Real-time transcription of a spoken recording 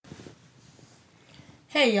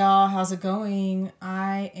Hey y'all, how's it going?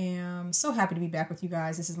 I am so happy to be back with you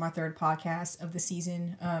guys. This is my third podcast of the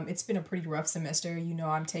season. It's been a pretty rough semester.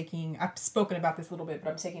 I've spoken about this a little bit, but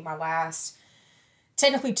I'm taking my last,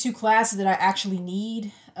 technically two classes that I actually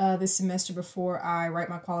need this semester before I write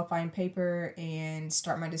my qualifying paper and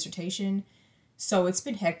start my dissertation. So it's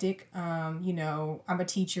been hectic. I'm a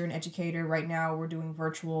teacher and educator. Right now we're doing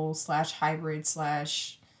virtual slash hybrid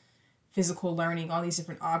slash physical learning, all these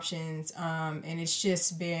different options. And it's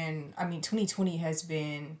just been, 2020 has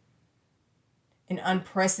been an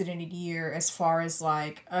unprecedented year as far as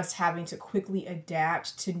like us having to quickly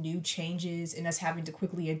adapt to new changes and us having to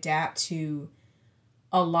quickly adapt to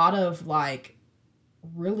a lot of like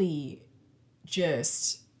really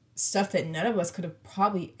just stuff that none of us could have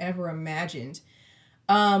probably ever imagined.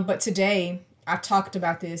 But today, I've talked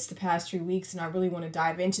about this the past 3 weeks, and I really want to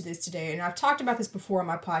dive into this today. And I've talked about this before on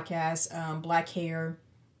my podcast, black hair,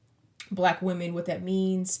 black women, what that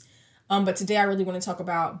means. But today I really want to talk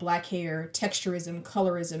about black hair, texturism,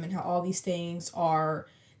 colorism, and how all these things are,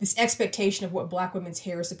 this expectation of what black women's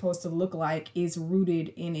hair is supposed to look like is rooted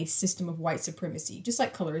in a system of white supremacy, just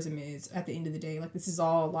like colorism is at the end of the day. Like, this is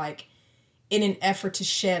all like in an effort to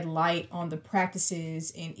shed light on the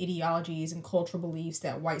practices and ideologies and cultural beliefs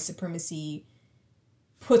that white supremacy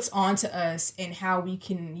puts onto us and how we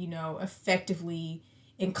can, effectively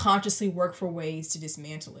and consciously work for ways to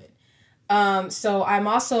dismantle it. So I'm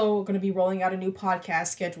also going to be rolling out a new podcast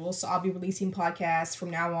schedule. So I'll be releasing podcasts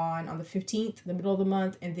from now on the 15th, the middle of the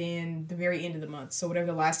month, and then the very end of the month. So whatever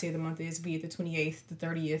the last day of the month is, be it the 28th, the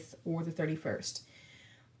 30th, or the 31st.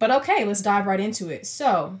 But okay, let's dive right into it.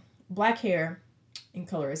 So black hair and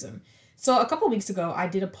colorism. So a couple of weeks ago, I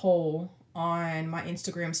did a poll on my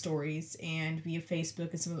Instagram stories and via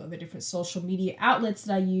Facebook and some of the other different social media outlets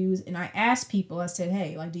that I use. And I asked people, I said,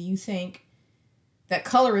 hey, like, do you think that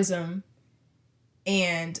colorism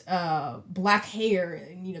and black hair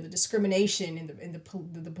and, the discrimination and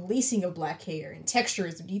the policing of black hair and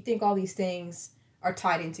texturism, do you think all these things are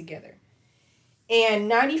tied in together?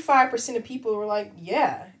 And 95% of people were like,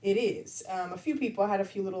 yeah, it is. A few people, I had a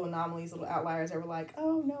few little anomalies, little outliers that were like,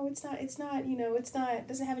 oh, no, it's not, it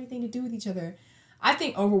doesn't have anything to do with each other. I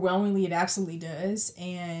think overwhelmingly it absolutely does.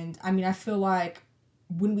 And I feel like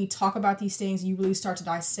when we talk about these things, you really start to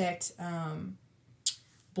dissect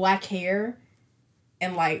black hair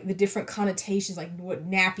and like the different connotations, like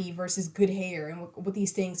what nappy versus good hair and what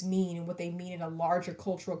these things mean and what they mean in a larger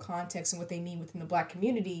cultural context and what they mean within the black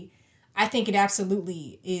community. I think it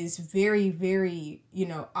absolutely is very, very,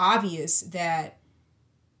 obvious that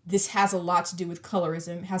this has a lot to do with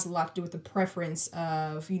colorism, has a lot to do with the preference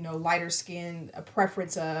of, lighter skin, a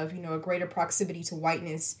preference of, a greater proximity to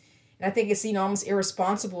whiteness. And I think it's, almost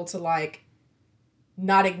irresponsible to like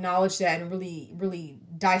not acknowledge that and really, really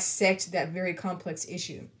dissect that very complex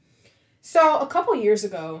issue. So a couple years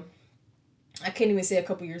ago, I can't even say a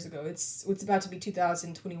couple years ago, it's about to be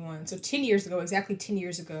 2021. So 10 years ago, exactly 10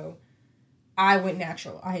 years ago, I went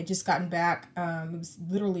natural. I had just gotten back. It was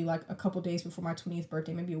literally like a couple days before my 20th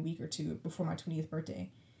birthday, maybe a week or two before my 20th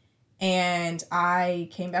birthday. And I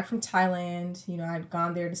came back from Thailand. I'd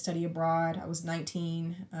gone there to study abroad. I was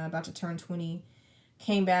 19, about to turn 20.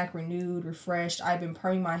 Came back renewed, refreshed. I've been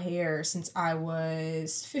perming my hair since I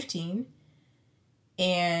was 15.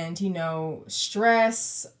 And,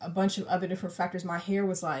 stress, a bunch of other different factors. My hair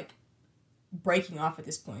was like breaking off at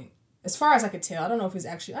this point. As far as I could tell, I don't think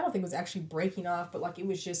it was actually breaking off, but like it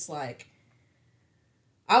was just like,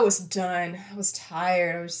 I was done. I was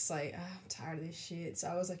tired. I was just like, I'm tired of this shit. So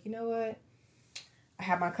I was like, you know what? I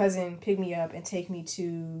had my cousin pick me up and take me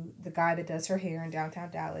to the guy that does her hair in downtown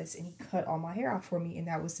Dallas, and he cut all my hair off for me, and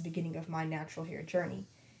that was the beginning of my natural hair journey.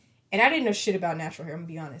 And I didn't know shit about natural hair, I'm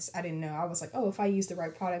gonna be honest. I didn't know. I was like, oh, if I use the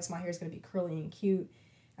right products, my hair is gonna be curly and cute.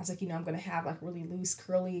 I was like, I'm going to have like really loose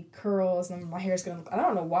curly curls and my hair's going to look, I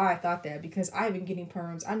don't know why I thought that because I've been getting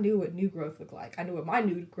perms. I knew what new growth looked like. I knew what my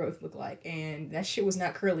new growth looked like. And that shit was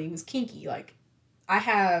not curly. It was kinky. Like I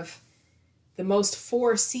have the most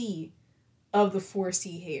 4C of the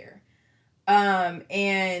 4C hair.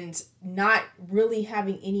 And not really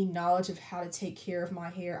having any knowledge of how to take care of my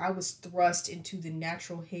hair, I was thrust into the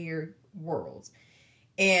natural hair world.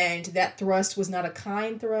 And that thrust was not a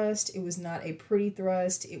kind thrust. It was not a pretty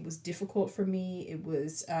thrust. It was difficult for me. It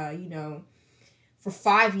was, for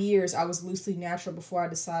 5 years, I was loosely natural before I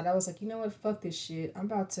decided. I was like, you know what? Fuck this shit. I'm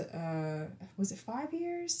about to, was it 5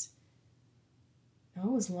 years? No,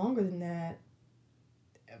 it was longer than that.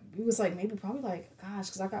 It was like, gosh,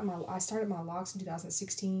 because I started my locks in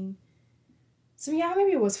 2016. So yeah,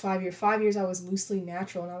 maybe it was 5 years. 5 years I was loosely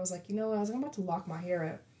natural. And I was like, I'm about to lock my hair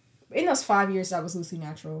up. In those 5 years I was loosely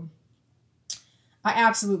natural, I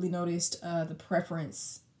absolutely noticed the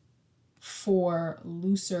preference for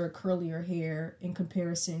looser, curlier hair in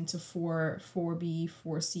comparison to 4B,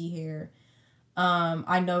 4C hair.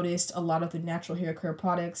 I noticed a lot of the natural hair care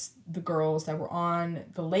products, the girls that were on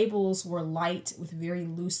the labels were light with very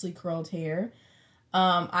loosely curled hair.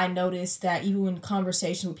 I noticed that even in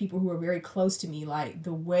conversation with people who were very close to me, like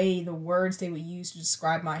the way the words they would use to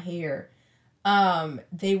describe my hair,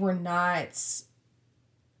 they were not,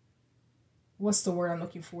 what's the word I'm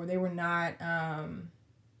looking for? They were not,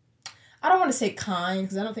 I don't want to say kind,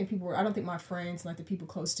 because I don't think my friends, like the people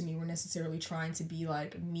close to me, were necessarily trying to be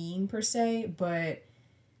like mean per se, but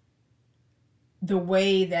the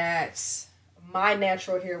way that my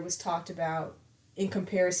natural hair was talked about in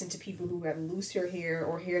comparison to people who had looser hair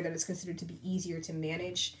or hair that is considered to be easier to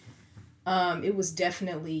manage, it was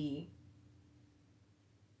definitely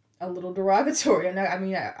a little derogatory. And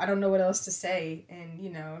I don't know what else to say.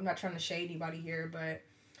 And, I'm not trying to shade anybody here, but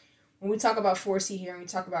when we talk about 4C hair and we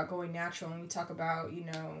talk about going natural and we talk about,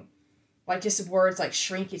 like just words like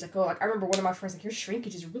shrinkage, like, oh, like I remember one of my friends, like, your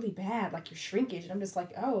shrinkage is really bad, like your shrinkage. And I'm just like,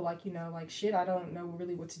 oh, like, like shit, I don't know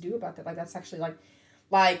really what to do about that. Like, that's actually like,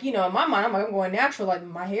 in my mind, I'm like, I'm going natural. Like,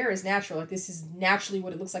 my hair is natural. Like, this is naturally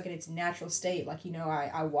what it looks like in its natural state. Like,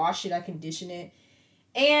 I wash it, I condition it.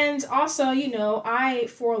 And also, I,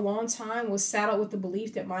 for a long time, was saddled with the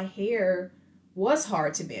belief that my hair was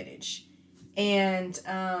hard to manage. And,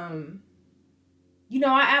 I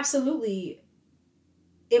absolutely,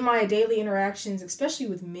 in my daily interactions, especially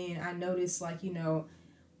with men, I notice, like, when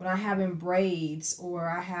I have in braids or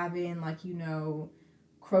I have in, like,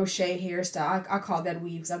 crochet hairstyle. I call that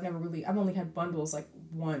weave because I've only had bundles like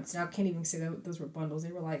once. And I can't even say that those were bundles.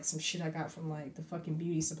 They were like some shit I got from like the fucking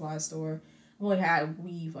beauty supply store. I've only had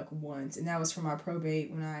weave like once. And that was for my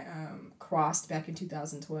probate when I crossed back in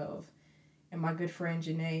 2012. And my good friend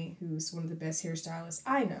Janae, who's one of the best hairstylists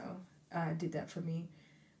I know, did that for me.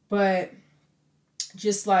 But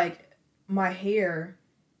just like my hair,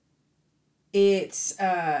 it's,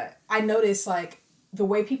 I noticed like, the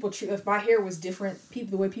way people if my hair was different,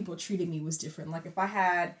 the way people treated me was different. Like if I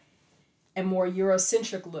had a more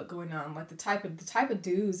Eurocentric look going on, like the type of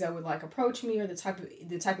dudes that would like approach me or the type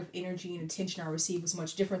of energy and attention I received was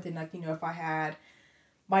much different than like, if I had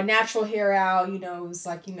my natural hair out, it was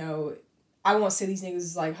like, I won't say these niggas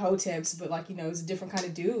is like hoteps, but like, it's a different kind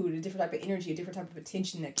of dude, a different type of energy, a different type of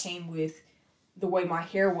attention that came with the way my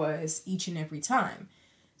hair was each and every time.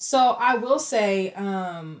 So I will say,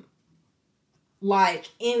 like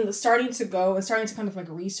in starting to kind of like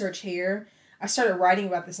research hair, I started writing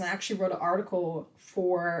about this and I actually wrote an article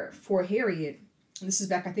for Harriet. And this is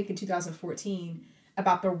back, I think in 2014,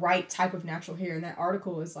 about the right type of natural hair. And that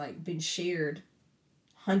article has like been shared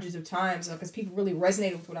hundreds of times because people really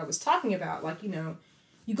resonated with what I was talking about. Like, you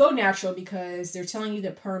go natural because they're telling you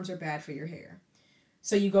that perms are bad for your hair.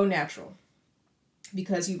 So you go natural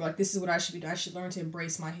because you're like, this is what I should be doing. I should learn to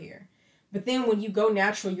embrace my hair. But then when you go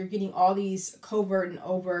natural, you're getting all these covert and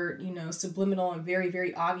overt, subliminal and very,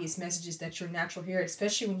 very obvious messages that your natural hair,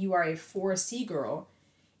 especially when you are a 4C girl,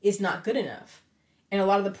 is not good enough. And a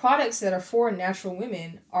lot of the products that are for natural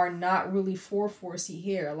women are not really for 4C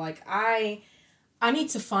hair. Like I need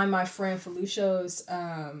to find my friend Felucio's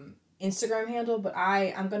Instagram handle, but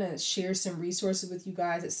I'm going to share some resources with you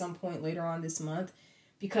guys at some point later on this month.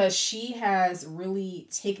 Because she has really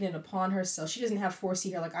taken it upon herself. She doesn't have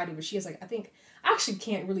 4C hair like I do, but she has like, I actually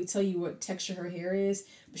can't really tell you what texture her hair is,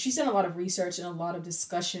 but she's done a lot of research and a lot of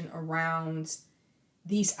discussion around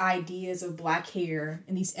these ideas of black hair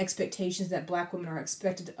and these expectations that black women are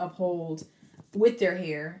expected to uphold with their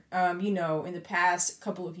hair. In the past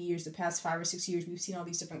couple of years, the past 5 or 6 years, we've seen all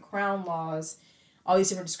these different crown laws, all these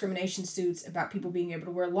different discrimination suits about people being able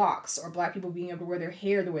to wear locks or black people being able to wear their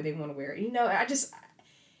hair the way they want to wear it.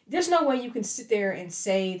 There's no way you can sit there and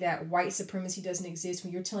say that white supremacy doesn't exist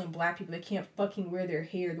when you're telling black people they can't fucking wear their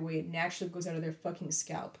hair the way it naturally goes out of their fucking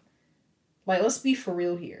scalp. Like, let's be for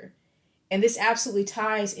real here. And this absolutely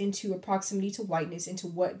ties into a proximity to whiteness,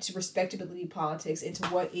 to respectability politics, into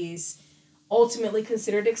what is ultimately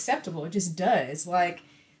considered acceptable. It just does. Like,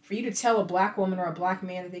 for you to tell a black woman or a black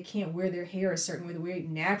man that they can't wear their hair a certain way, the way it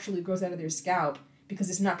naturally goes out of their scalp because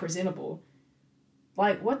it's not presentable.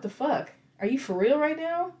 Like, what the fuck? Are you for real right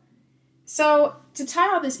now? So, to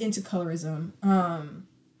tie all this into colorism,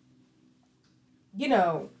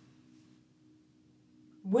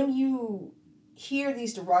 when you hear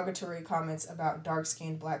these derogatory comments about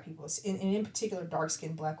dark-skinned black people, and in particular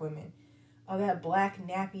dark-skinned black women, oh, that black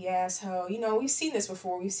nappy asshole. We've seen this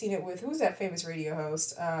before. We've seen it with, who's that famous radio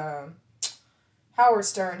host? Howard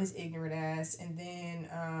Stern, his ignorant ass. And then,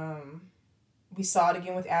 We saw it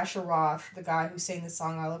again with Asher Roth, the guy who sang the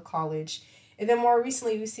song I Love College. And then more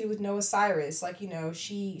recently, we see it with Noah Cyrus. Like,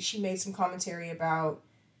 she made some commentary about,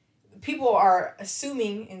 people are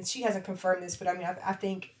assuming, and she hasn't confirmed this, but I mean, I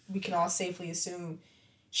think we can all safely assume,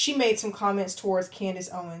 she made some comments towards Candace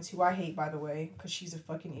Owens, who I hate, by the way, because she's a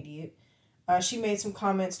fucking idiot. She made some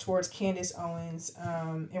comments towards Candace Owens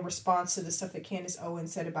in response to the stuff that Candace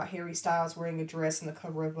Owens said about Harry Styles wearing a dress in the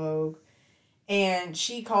cover of Vogue. And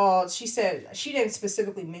she said, she didn't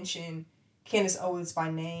specifically mention Candace Owens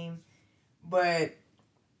by name, but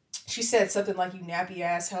she said something like, you nappy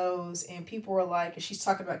assholes, and people were like, and she's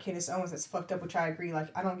talking about Candace Owens, that's fucked up, which I agree, like,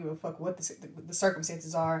 I don't give a fuck what the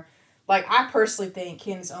circumstances are. Like, I personally think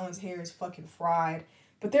Candace Owens' hair is fucking fried.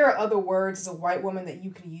 But there are other words as a white woman that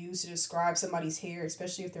you can use to describe somebody's hair,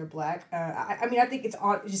 especially if they're black. I mean, I think it's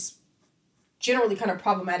just generally kind of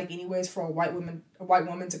problematic anyways for a white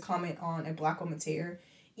woman to comment on a black woman's hair.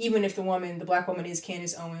 Even if the black woman is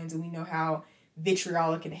Candace Owens, and we know how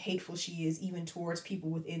vitriolic and hateful she is even towards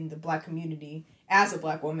people within the black community as a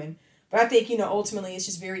black woman. But I think, ultimately it's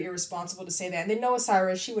just very irresponsible to say that. And then Noah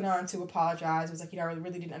Cyrus, she went on to apologize. It was like, I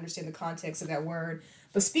really didn't understand the context of that word.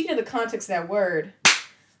 But speaking of the context of that word,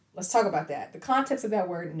 let's talk about that. The context of that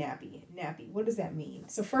word, nappy. Nappy. What does that mean?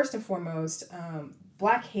 So first and foremost,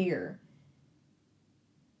 black hair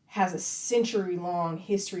has a century-long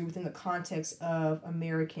history within the context of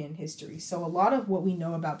American history. So a lot of what we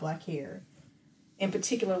know about black hair, in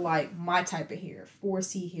particular, like my type of hair,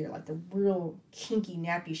 4C hair, like the real kinky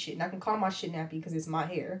nappy shit. And I can call my shit nappy because it's my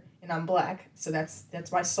hair and I'm black. So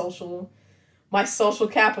that's my social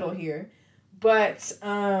capital here. But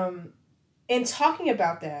in talking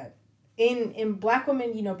about that, in black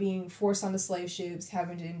women, being forced onto slave ships,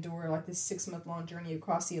 having to endure like this 6-month-long journey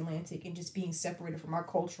across the Atlantic, and just being separated from our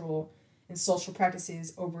cultural and social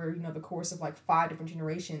practices over, the course of like 5 different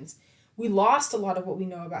generations, we lost a lot of what we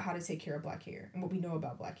know about how to take care of black hair and what we know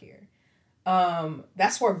about black hair.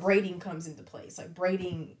 That's where braiding comes into place. Like,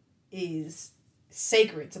 braiding is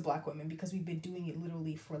sacred to black women because we've been doing it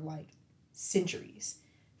literally for like centuries.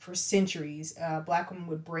 For centuries, black women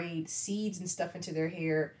would braid seeds and stuff into their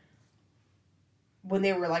hair when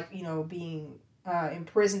they were like, being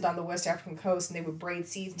imprisoned on the West African coast, and they would braid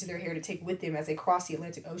seeds into their hair to take with them as they crossed the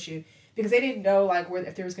Atlantic Ocean, because they didn't know like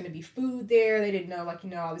if there was going to be food there. They didn't know like,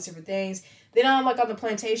 all these different things. Then on the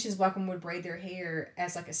plantations, black women would braid their hair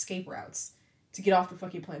as like escape routes to get off the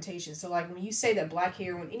fucking plantation. So like, when you say that black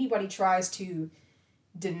hair, when anybody tries to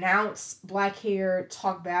denounce black hair,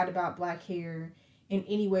 talk bad about black hair, in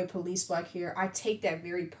any way police black hair, I take that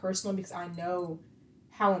very personal, because I know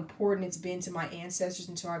how important it's been to my ancestors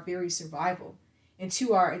and to our very survival, and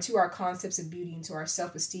to our concepts of beauty, and to our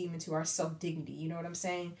self-esteem, and to our self-dignity. You know what I'm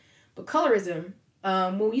saying? But colorism,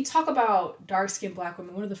 when we talk about dark-skinned black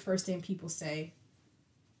women, one of the first things people say,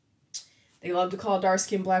 they love to call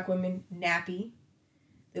dark-skinned black women nappy.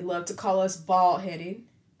 They love to call us bald-headed.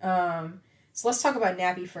 So let's talk about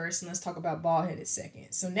nappy first, and let's talk about bald-headed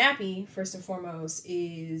second. So nappy, first and foremost,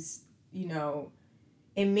 is,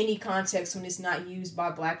 in many contexts, when it's not used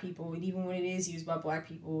by black people, and even when it is used by black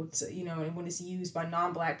people, and when it's used by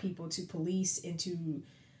non-black people to police and to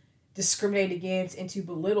discriminate against and to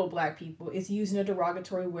belittle black people, it's used in a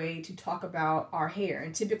derogatory way to talk about our hair.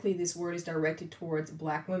 And typically this word is directed towards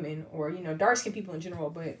black women, or, dark-skinned people in general,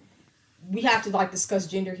 but we have to discuss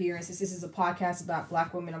gender here, and since this is a podcast about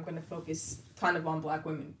black women, I'm going to focus kind of on black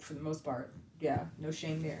women for the most part. Yeah, no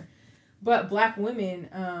shame there. But black women,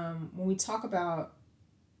 when we talk about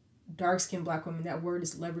dark-skinned black women, that word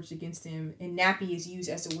is leveraged against them, and nappy is used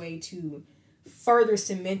as a way to further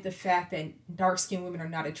cement the fact that dark-skinned women are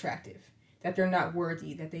not attractive, that they're not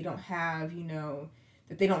worthy, that they don't have,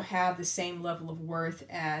 that they don't have the same level of worth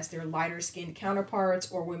as their lighter-skinned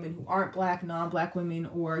counterparts, or women who aren't black, non-black women,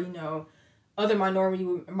 or, other minority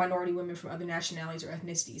women from other nationalities or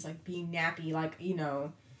ethnicities. Like, being nappy,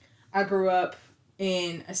 I grew up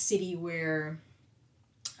in a city where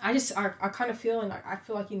I kind of feel, and I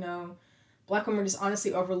feel like, black women are just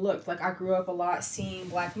honestly overlooked. Like, I grew up a lot seeing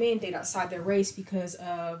black men date outside their race because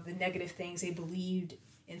of the negative things they believed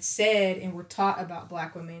and said and were taught about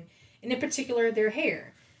black women, and in particular, their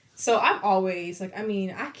hair. So I've always,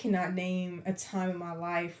 I cannot name a time in my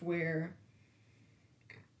life where,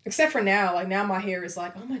 except for now, now my hair is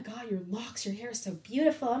like, oh my God, your locks, your hair is so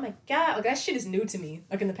beautiful. Oh my God. That shit is new to me,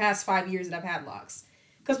 in the past 5 years that I've had locks.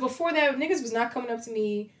 Because before that, niggas was not coming up to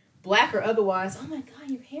me, black or otherwise, oh my God,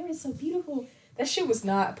 your hair is so beautiful. That shit was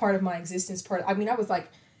not part of my existence. I was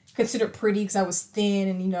considered pretty because I was thin,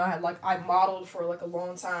 and I modeled for a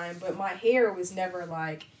long time, but my hair was never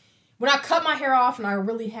when I cut my hair off and I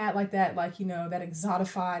really had like that, like, you know, that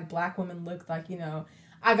exotified black woman look, like, you know,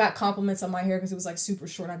 I got compliments on my hair because it was like super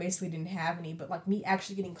short. I basically didn't have any, but like me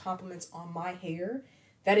actually getting compliments on my hair,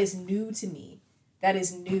 that is new to me. That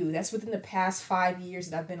is new. That's within the past 5 years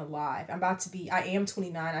that I've been alive. I am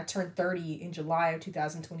 29. I turned 30 in July of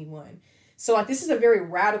 2021. So like this is a very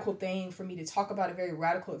radical thing for me to talk about, a very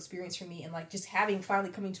radical experience for me, and like just having finally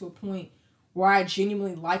coming to a point where I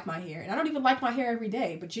genuinely like my hair. And I don't even like my hair every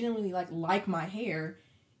day, but genuinely like my hair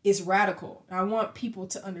is radical. And I want people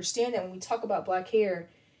to understand that when we talk about black hair,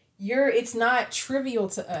 it's not trivial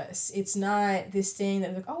to us. It's not this thing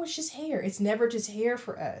that like, oh, it's just hair. It's never just hair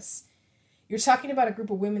for us. You're talking about a group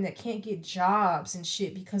of women that can't get jobs and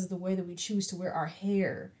shit because of the way that we choose to wear our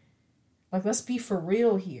hair. Like, let's be for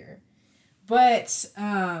real here. But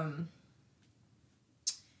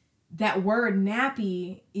that word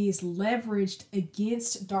nappy is leveraged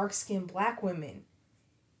against dark-skinned black women.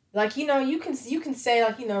 Like, you know, you can say,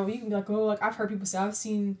 like, you know, you can be like, oh, like, I've heard people say, I've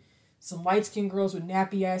seen some light-skinned girls with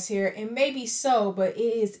nappy-ass hair. And maybe so, but it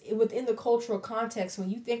is within the cultural context. When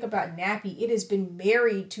you think about nappy, it has been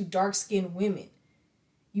married to dark-skinned women.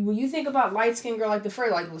 When you think about light-skinned girl, like the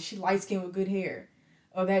first, like, well, she light-skinned with good hair.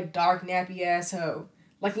 Oh, that dark, nappy-ass hoe.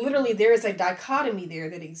 Like, literally, there is a dichotomy there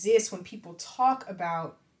that exists when people talk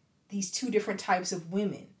about these two different types of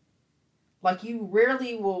women. Like, you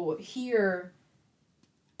rarely will hear,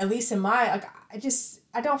 at least in my, like,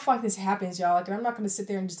 I don't feel like this happens, y'all. Like, and I'm not going to sit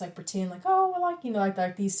there and just, like, pretend, like, oh, well, like, you know,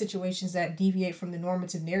 like these situations that deviate from the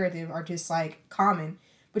normative narrative are just, like, common.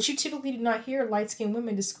 But you typically do not hear light-skinned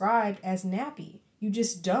women described as nappy. You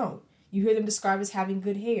just don't. You hear them described as having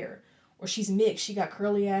good hair. Or she's mixed, she got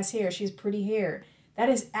curly-ass hair, she has pretty hair. That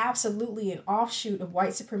is absolutely an offshoot of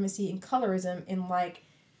white supremacy and colorism, and like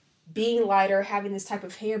being lighter, having this type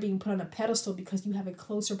of hair being put on a pedestal because you have a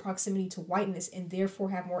closer proximity to whiteness and therefore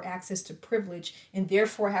have more access to privilege and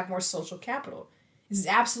therefore have more social capital. This is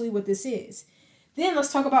absolutely what this is. Then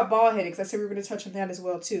let's talk about bald headed, because I said we were going to touch on that as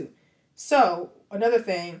well too. So another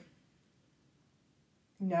thing,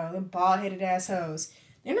 them bald headed assholes.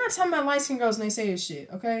 They're not talking about light skinned girls when they say this shit,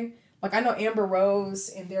 okay? Like, I know Amber Rose,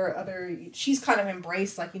 and there are other, she's kind of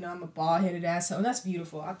embraced, like, I'm a bald-headed asshole, and that's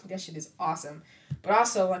beautiful. I think that shit is awesome. But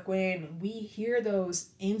also, like, when we hear those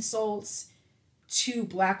insults to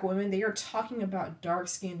black women, they are talking about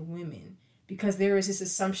dark-skinned women, because there is this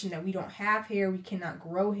assumption that we don't have hair, we cannot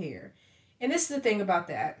grow hair. And this is the thing about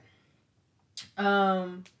that.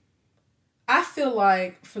 I feel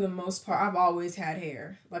like, for the most part, I've always had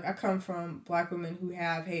hair. Like, I come from black women who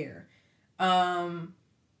have hair.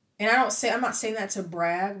 And I'm not saying that to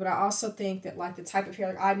brag, but I also think that, like, the type of hair,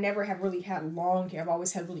 like, I never have really had long hair. I've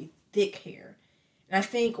always had really thick hair. And I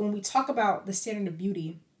think when we talk about the standard of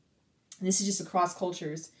beauty, and this is just across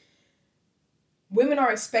cultures, women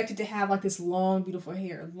are expected to have, like, this long, beautiful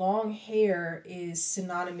hair. Long hair is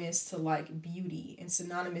synonymous to, like, beauty and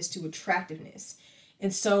synonymous to attractiveness.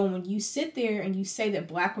 And so when you sit there and you say that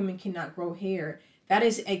black women cannot grow hair, that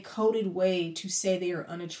is a coded way to say they are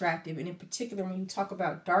unattractive. And in particular, when you talk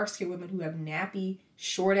about dark-skinned women who have nappy,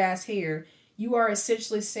 short-ass hair, you are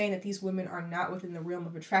essentially saying that these women are not within the realm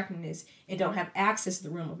of attractiveness and don't have access to the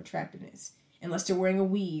realm of attractiveness. Unless they're wearing a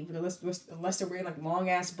weave, or unless they're wearing, like,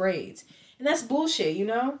 long-ass braids. And that's bullshit,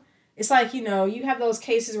 It's like, you have those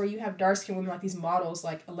cases where you have dark-skinned women, like these models,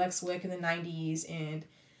 like Alex Wick in the 90s, and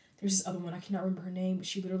there's this other one, I cannot remember her name, but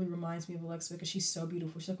she literally reminds me of Alexa because she's so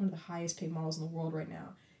beautiful. She's like one of the highest paid models in the world right now.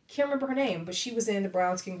 Can't remember her name, but she was in the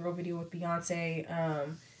Brown Skin Girl video with Beyonce.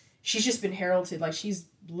 She's just been heralded. Like, she's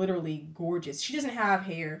literally gorgeous. She doesn't have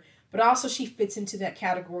hair, but also she fits into that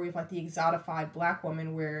category of, like, the exotified black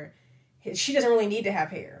woman where she doesn't really need to have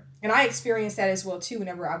hair. And I experienced that as well, too,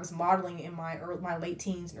 whenever I was modeling in my late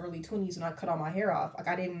teens and early 20s when I cut all my hair off. Like,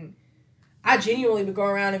 I genuinely would go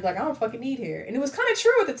around and be like, I don't fucking need hair. And it was kind of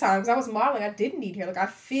true at the time, because I was modeling. I didn't need hair. Like, I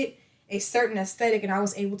fit a certain aesthetic, and I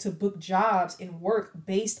was able to book jobs and work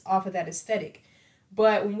based off of that aesthetic.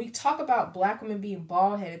 But when we talk about black women being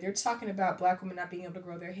bald-headed, they're talking about black women not being able to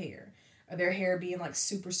grow their hair. Or their hair being, like,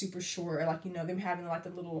 super, super short. Or, like, them having, like, the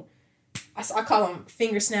little, I call them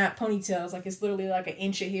finger snap ponytails. Like, it's literally, like, an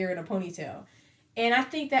inch of hair in a ponytail. And I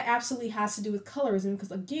think that absolutely has to do with colorism,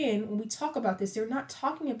 because, again, when we talk about this, they're not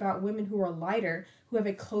talking about women who are lighter, who have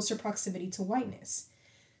a closer proximity to whiteness.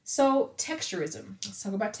 So, texturism. Let's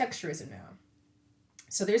talk about texturism now.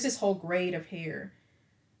 So, there's this whole grade of hair.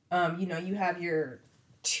 You have your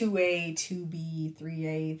 2A, 2B,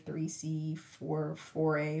 3A, 3C,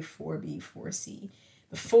 4A, 4B, 4C.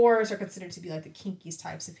 The 4s are considered to be, like, the kinkiest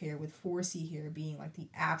types of hair, with 4C hair being, like, the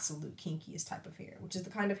absolute kinkiest type of hair, which is the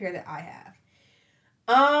kind of hair that I have.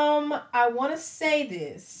 I want to say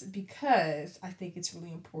this because I think it's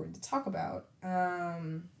really important to talk about.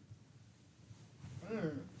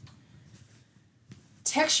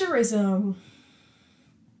 Texturism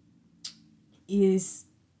is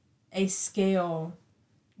a scale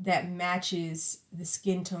that matches the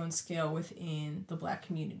skin tone scale within the Black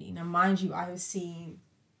community. Now, mind you, I have seen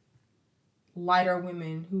lighter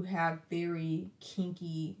women who have very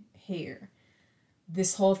kinky hair.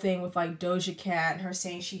 This whole thing with like Doja Cat and her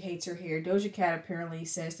saying she hates her hair. Doja Cat apparently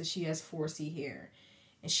says that she has 4C hair.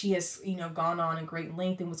 And she has, gone on in great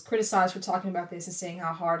length and was criticized for talking about this and saying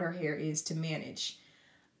how hard her hair is to manage.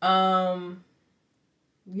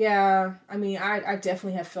 Yeah, I mean, I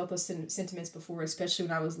definitely have felt those sentiments before, especially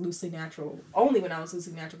when I was loosely natural. Only when I was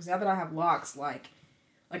loosely natural, because now that I have locks, like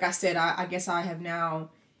I said, I guess I have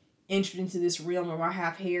now entered into this realm where I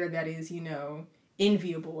have hair that is,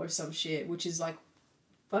 enviable or some shit, which is like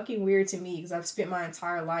fucking weird to me because I've spent my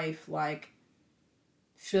entire life like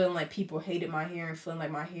feeling like people hated my hair and feeling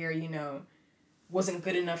like my hair, wasn't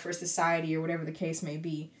good enough for society or whatever the case may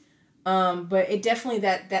be. But it definitely,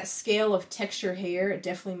 that scale of texture hair, it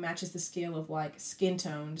definitely matches the scale of like skin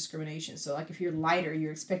tone discrimination. So like if you're lighter,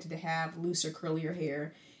 you're expected to have looser, curlier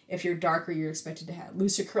hair. If you're darker, you're expected to have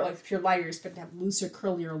looser like if you're lighter, you're expected to have looser,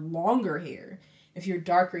 curlier, longer hair. If you're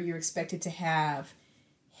darker, you're expected to have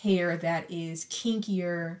hair that is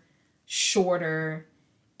kinkier, shorter.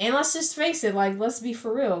 And let's just face it, like, let's be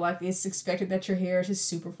for real. Like, it's expected that your hair is just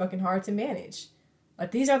super fucking hard to manage.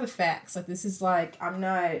 Like, these are the facts. Like, this is like, I'm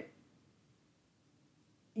not,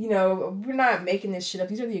 we're not making this shit up.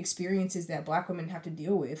 These are the experiences that Black women have to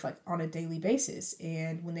deal with, like, on a daily basis.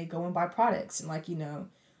 And when they go and buy products and, like,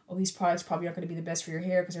 oh, these products probably aren't going to be the best for your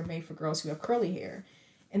hair because they're made for girls who have curly hair.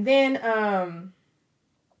 And then,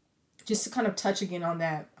 just to kind of touch again on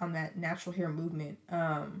that natural hair movement,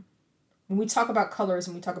 when we talk about colors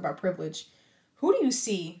and we talk about privilege, who do you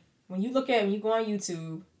see when you go on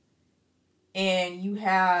YouTube and you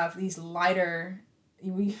have these lighter,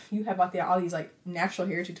 you have out there all these like natural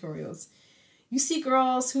hair tutorials? You see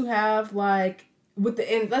girls who have like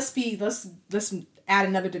let's add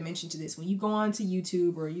another dimension to this. When you go onto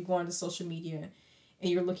YouTube or you go onto social media and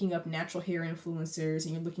you're looking up natural hair influencers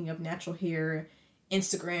and you're looking up natural hair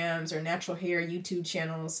Instagrams or natural hair YouTube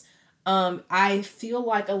channels, I feel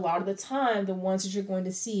like a lot of the time the ones that you're going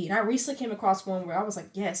to see, and I recently came across one where I was like,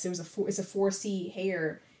 yes, it's a 4C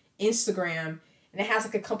hair Instagram, and it has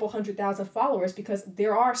like a couple 100,000 followers because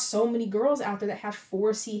there are so many girls out there that have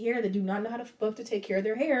 4C hair that do not know how to take care of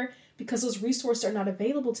their hair because those resources are not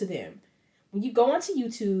available to them. When you go onto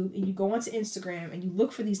YouTube and you go onto Instagram and you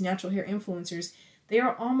look for these natural hair influencers, they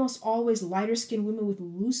are almost always lighter skinned women with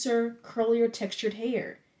looser, curlier, textured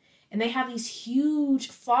hair. And they have these huge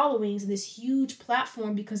followings and this huge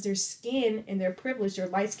platform because their skin and their privilege, their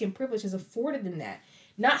light skin privilege has afforded them that.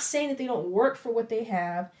 Not saying that they don't work for what they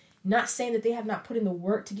have, not saying that they have not put in the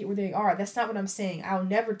work to get where they are. That's not what I'm saying. I'll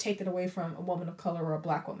never take that away from a woman of color or a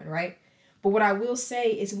Black woman, right? But what I will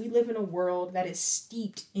say is we live in a world that is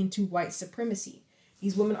steeped into white supremacy.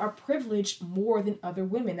 These women are privileged more than other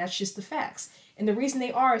women. That's just the facts. And the reason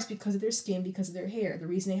they are is because of their skin, because of their hair. The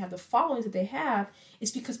reason they have the followings that they have is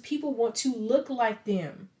because people want to look like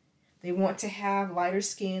them. They want to have lighter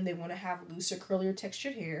skin. They want to have looser, curlier,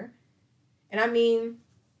 textured hair. And I mean,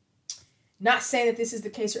 not saying that this is the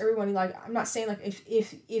case for everyone. Like, I'm not saying like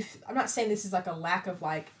if I'm not saying this is like a lack of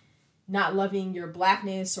like not loving your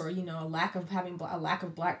Blackness or, a lack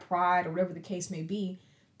of Black pride or whatever the case may be.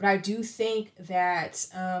 But I do think that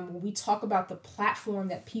when we talk about the platform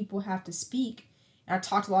that people have to speak, and I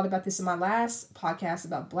talked a lot about this in my last podcast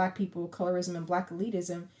about Black people, colorism, and Black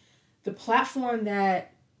elitism, the platform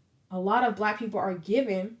that a lot of Black people are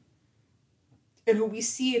given and who we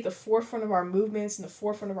see at the forefront of our movements and the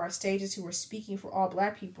forefront of our stages who are speaking for all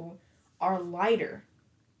Black people are lighter.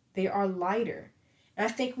 They are lighter. And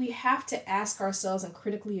I think we have to ask ourselves and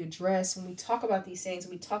critically address when we talk about these things,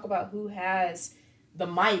 when we talk about who has the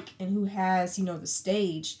mic and who has, the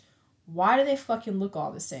stage, why do they fucking look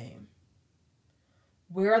all the same?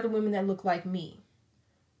 Where are the women that look like me?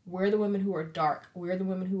 Where are the women who are dark? Where are the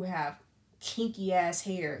women who have kinky ass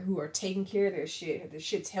hair, who are taking care of their shit? Their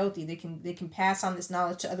shit's healthy. They can pass on this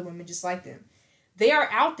knowledge to other women just like them. They are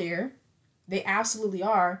out there. They absolutely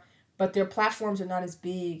are. But their platforms are not as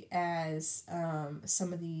big as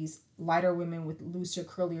some of these lighter women with looser,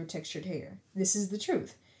 curlier, textured hair. This is the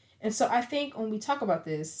truth. And so I think when we talk about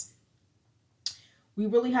this, we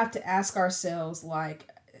really have to ask ourselves,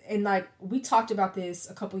 we talked about this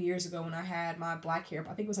a couple years ago when I had my Black hair.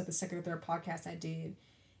 I think it was like the second or third podcast I did.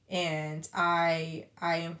 And I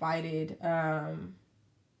invited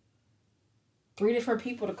three different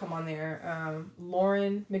people to come on there.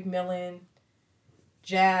 Lauren McMillan,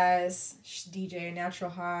 Jazz, DJ Natural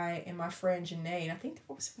High, and my friend Janae. And I think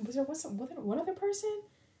there was one other person?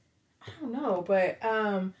 I don't know, but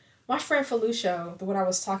my friend Felucio, the one I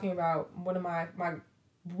was talking about, one of my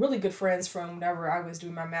really good friends from whenever I was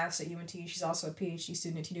doing my maths at UNT. She's also a PhD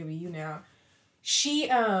student at TWU now. She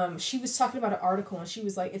was talking about an article, and she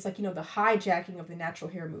was like, it's like, the hijacking of the natural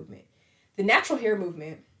hair movement. The natural hair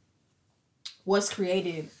movement was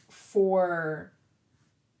created for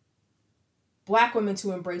Black women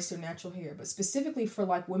to embrace their natural hair, but specifically for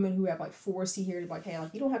like women who have like 4C hair, like, hey,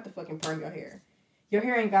 like, you don't have to fucking perm your hair. Your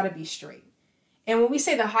hair ain't gotta be straight. And when we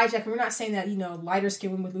say the hijacking, we're not saying that, lighter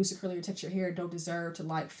skinned women with looser, curlier texture hair don't deserve to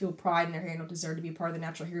like feel pride in their hair and don't deserve to be a part of the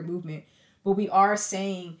natural hair movement. But we are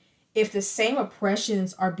saying, if the same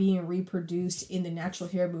oppressions are being reproduced in the natural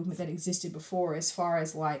hair movement that existed before, as far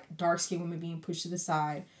as like dark-skinned women being pushed to the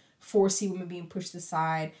side, 4C women being pushed to the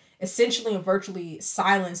side, essentially and virtually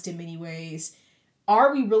silenced in many ways,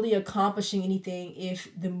 are we really accomplishing anything if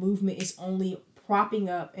the movement is only propping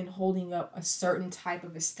up and holding up a certain type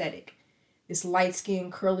of aesthetic? This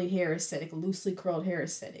light-skinned, curly hair aesthetic, loosely curled hair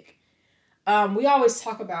aesthetic. We always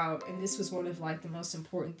talk about, and this was one of like the most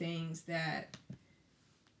important things that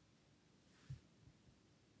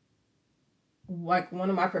like one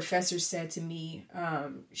of my professors said to me.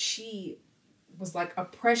 She was like,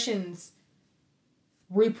 oppressions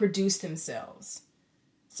reproduce themselves.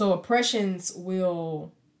 So oppressions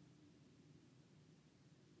will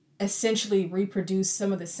essentially reproduce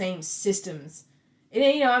some of the same systems. And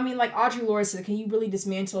then, like Audre Lorde said, can you really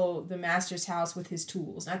dismantle the master's house with his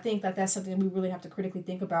tools? And I think that that's something we really have to critically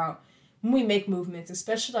think about when we make movements,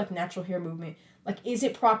 especially like natural hair movement. Like, is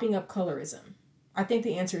it propping up colorism? I think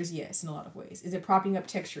the answer is yes in a lot of ways. Is it propping up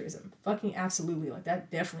texturism? Fucking absolutely. Like, that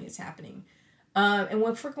definitely is happening. And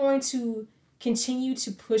if we're going to continue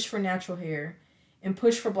to push for natural hair and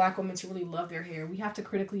push for Black women to really love their hair, we have to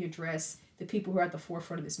critically address the people who are at the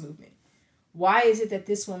forefront of this movement. Why is it that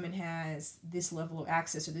this woman has this level of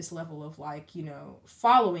access or this level of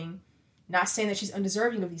following? Not saying that she's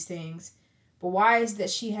undeserving of these things, but why is it that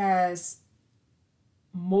she has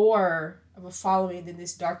more of a following than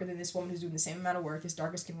this woman who's doing the same amount of work, this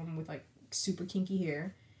darker skinned woman with like super kinky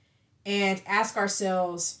hair? And ask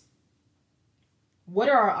ourselves, what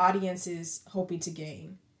are our audiences hoping to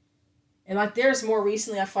gain? And like, there's more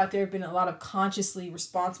recently, I feel like there have been a lot of consciously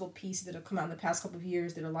responsible pieces that have come out in the past couple of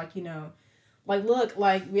years that are like, like, look,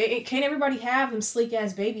 like, can't everybody have them sleek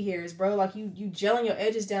ass baby hairs, bro? Like, you gelling your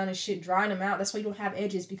edges down and shit, drying them out. That's why you don't have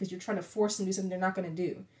edges, because you're trying to force them to do something they're not going to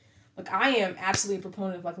do. Like, I am absolutely a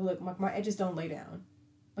proponent of like, look, my edges don't lay down.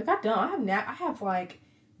 Like, I don't. I have like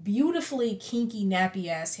beautifully kinky nappy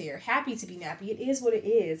ass hair. Happy to be nappy. It is what it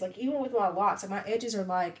is. Like, even with my locks, like, my edges are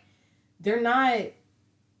like, they're not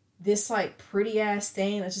this like pretty ass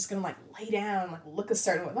thing that's just gonna like lay down, like look a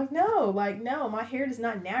certain way. Like, no, my hair does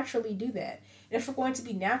not naturally do that. And if we're going to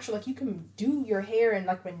be natural, like, you can do your hair and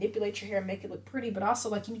like manipulate your hair and make it look pretty, but also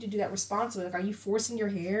like you need to do that responsibly. Like, are you forcing your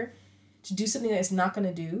hair to do something that it's not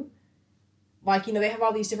gonna do? Like, they have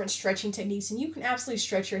all these different stretching techniques, and you can absolutely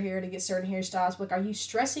stretch your hair to get certain hairstyles. But like, are you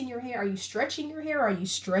stressing your hair? Are you stretching your hair? Or are you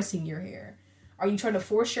stressing your hair? Are you trying to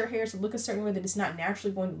force your hair to look a certain way that it's not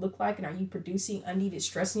naturally going to look like? And are you producing unneeded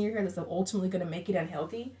stress in your hair that's ultimately going to make it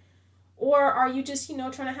unhealthy? Or are you just,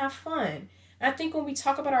 trying to have fun? And I think when we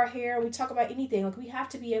talk about our hair, we talk about anything, like, we have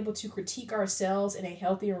to be able to critique ourselves in a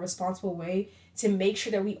healthy and responsible way to make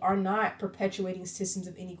sure that we are not perpetuating systems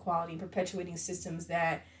of inequality, perpetuating systems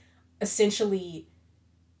that essentially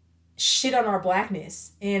shit on our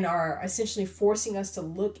Blackness and are essentially forcing us to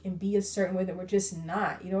look and be a certain way that we're just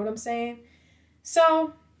not. You know what I'm saying?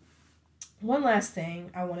 So, one last thing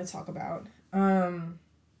I want to talk about.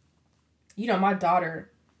 My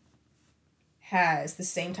daughter has the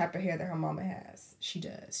same type of hair that her mama has. She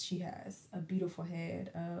does. She has a beautiful head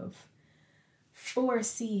of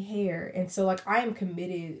 4C hair. And so, like, I am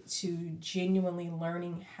committed to genuinely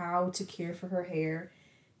learning how to care for her hair,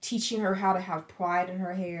 teaching her how to have pride in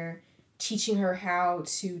her hair, teaching her how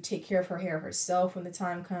to take care of her hair herself when the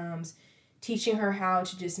time comes, teaching her how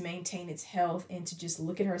to just maintain its health and to just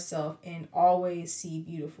look at herself and always see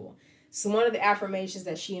beautiful. So one of the affirmations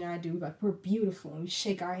that she and I do, like, we're beautiful, and we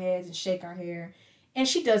shake our heads and shake our hair. And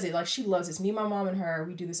she does it, like, she loves this. Me, my mom, and her,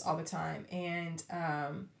 we do this all the time. And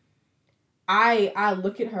I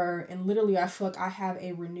look at her and literally I feel like I have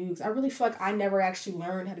a renewed, I really feel like I never actually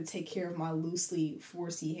learned how to take care of my loosely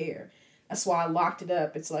 4C hair. That's why I locked it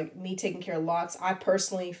up. It's like me taking care of locks. I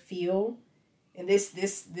personally feel, and this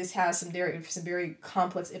has some very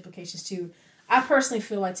complex implications too. I personally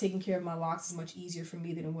feel like taking care of my locks is much easier for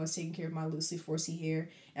me than it was taking care of my loosely 4C hair. And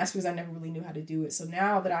that's because I never really knew how to do it. So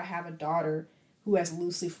now that I have a daughter who has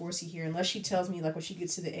loosely 4C hair, unless she tells me, like, when she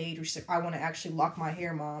gets to the age where she's like, I want to actually lock my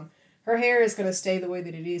hair, Mom, her hair is going to stay the way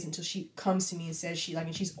that it is until she comes to me and says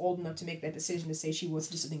and she's old enough to make that decision to say she wants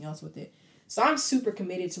to do something else with it. So I'm super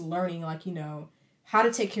committed to learning, like, how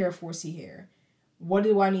to take care of 4C hair. What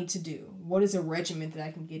do I need to do? What is a regimen that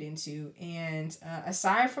I can get into? And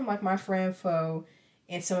aside from, like, my friend Fo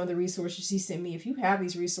and some of the resources she sent me, if you have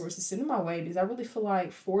these resources, send them my way, because I really feel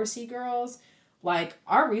like 4C girls, like,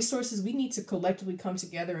 our resources, we need to collectively come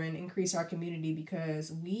together and increase our community,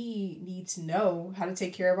 because we need to know how to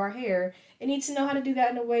take care of our hair and need to know how to do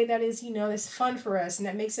that in a way that is, that's fun for us and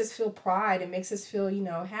that makes us feel pride and makes us feel,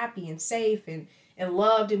 happy and safe and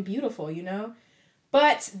loved and beautiful,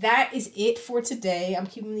 But that is it for today. I'm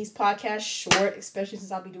keeping these podcasts short, especially since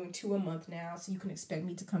I'll be doing 2 a month now, so you can expect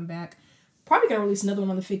me to come back. Probably going to release another one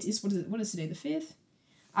on the 15th. What is today, the 5th?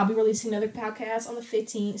 I'll be releasing another podcast on the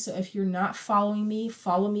 15th. So if you're not following me,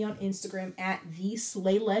 follow me on Instagram at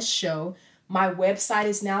 @TheSlayLessShow. My website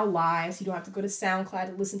is now live, so you don't have to go to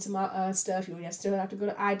SoundCloud to listen to my stuff. You don't still have to go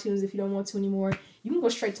to iTunes if you don't want to anymore. You can go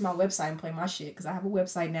straight to my website and play my shit, because I have a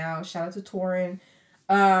website now. Shout out to Torin.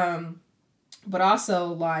 But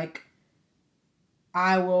also, like,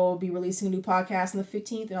 I will be releasing a new podcast on the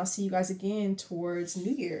 15th, and I'll see you guys again towards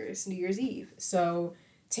New Year's Eve. So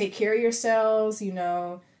take care of yourselves,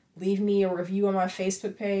 leave me a review on my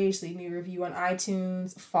Facebook page, leave me a review on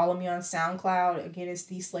iTunes, follow me on SoundCloud. Again, it's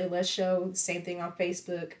The Slay Less Show, same thing on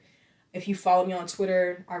Facebook. If you follow me on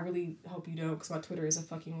Twitter, I really hope you don't, because my Twitter is a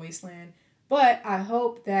fucking wasteland. But I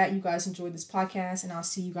hope that you guys enjoyed this podcast, and I'll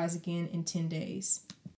see you guys again in 10 days.